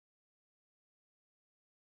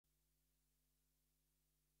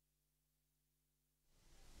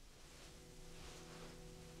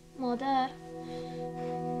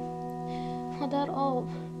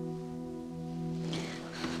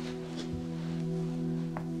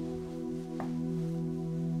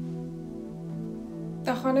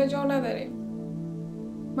خانه جا نداریم.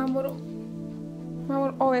 من برو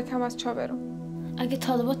آب یکم از چا برو. اگه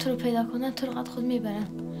طالبات تو رو پیدا کنن تو رو قد خود میبرن.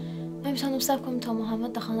 نمیتونم صبر کنم تا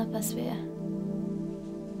محمد در خانه پس بیه.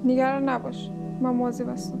 نگران نباش، من مواظب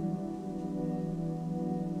هستم.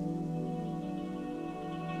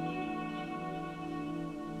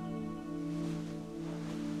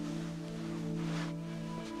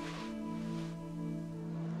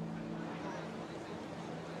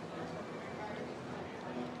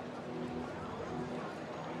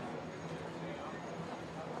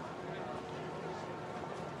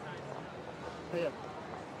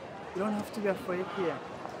 You don't have to be afraid here.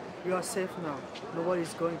 You are safe now. Nobody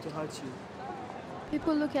is going to hurt you.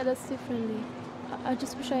 People look at us differently. I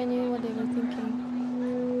just wish I knew what they were thinking.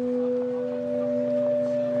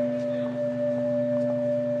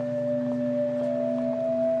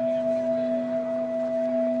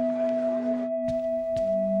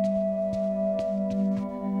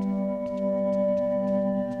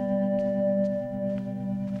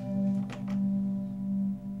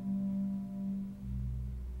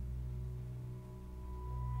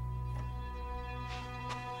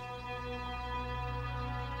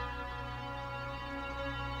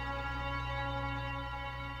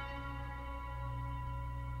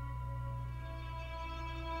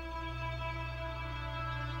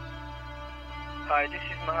 Hi, this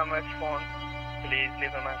is Mohammed's phone. Please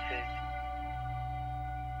leave a message.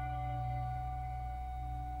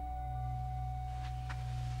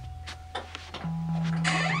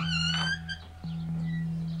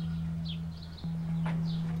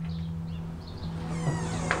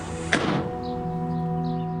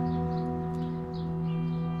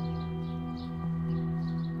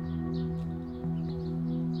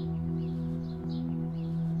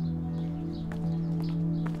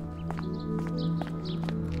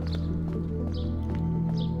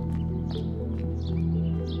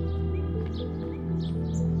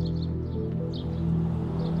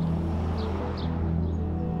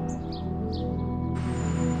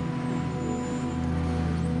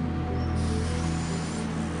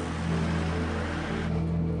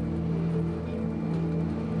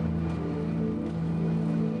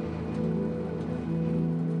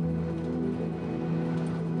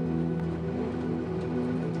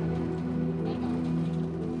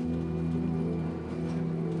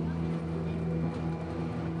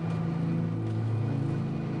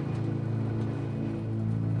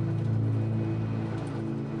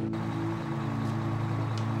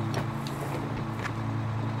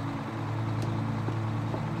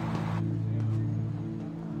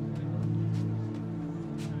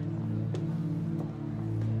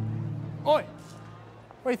 Oi!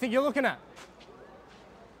 What do you think you're looking at?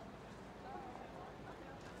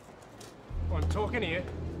 Well, I'm talking to you.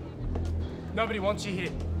 Nobody wants you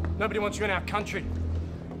here. Nobody wants you in our country.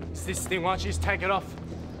 It's this thing, why don't you just take it off?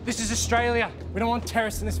 This is Australia. We don't want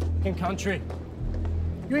terrorists in this fucking country.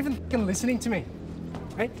 You even fucking listening to me?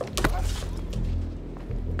 Hey?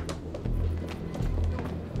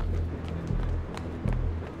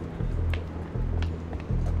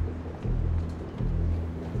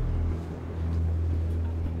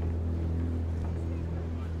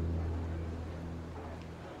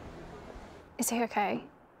 Is he okay?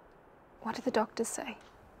 What did the doctors say?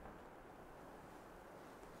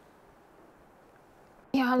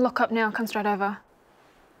 Yeah, I'll lock up now and come straight over.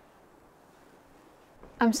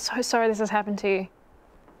 I'm so sorry this has happened to you.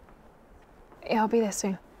 Yeah, I'll be there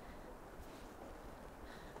soon.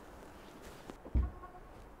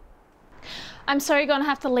 I'm sorry you're gonna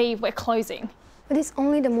have to leave. We're closing. But it's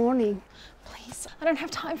only the morning. Please, I don't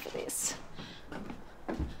have time for this.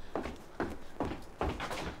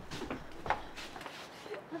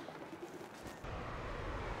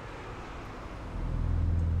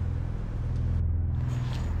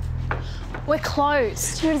 We're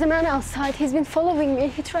closed. There's a man outside. He's been following me.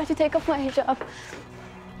 He tried to take off my hijab.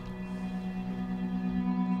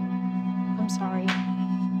 I'm sorry.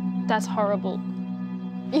 That's horrible.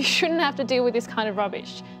 You shouldn't have to deal with this kind of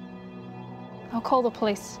rubbish. I'll call the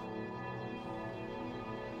police.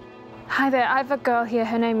 Hi there, I have a girl here.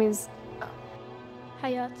 Her name is...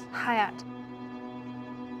 Hayat. Hayat.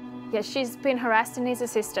 Yeah, she's been harassed and needs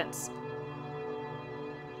assistance.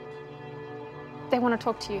 They want to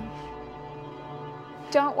talk to you.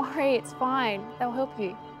 Don't worry, it's fine. They'll help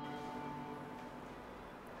you.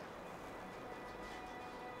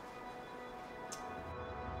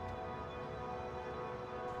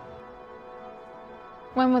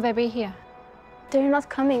 When will they be here? They're not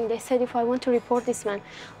coming. They said if I want to report this man,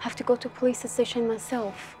 I have to go to police station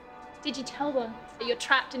myself. Did you tell them that you're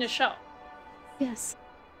trapped in a shop? Yes.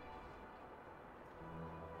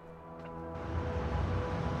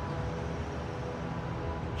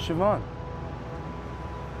 Siobhan.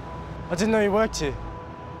 I didn't know you worked here.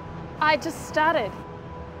 I just started.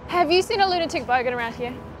 Have you seen a lunatic bogan around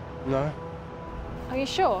here? No. Are you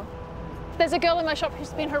sure? There's a girl in my shop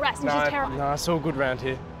who's been harassed and she's terrified. No, it's all good round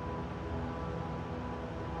here.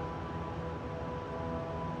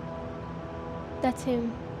 That's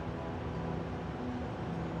him.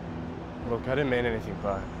 Look, I didn't mean anything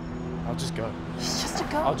by it. I'll just go. She's just a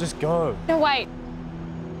girl. I'll just go. No, wait.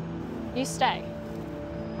 You stay.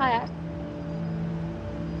 Hiya.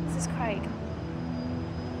 This is Craig.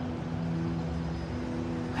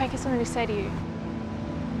 Craig has something to say to you.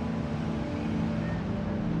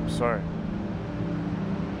 Sorry.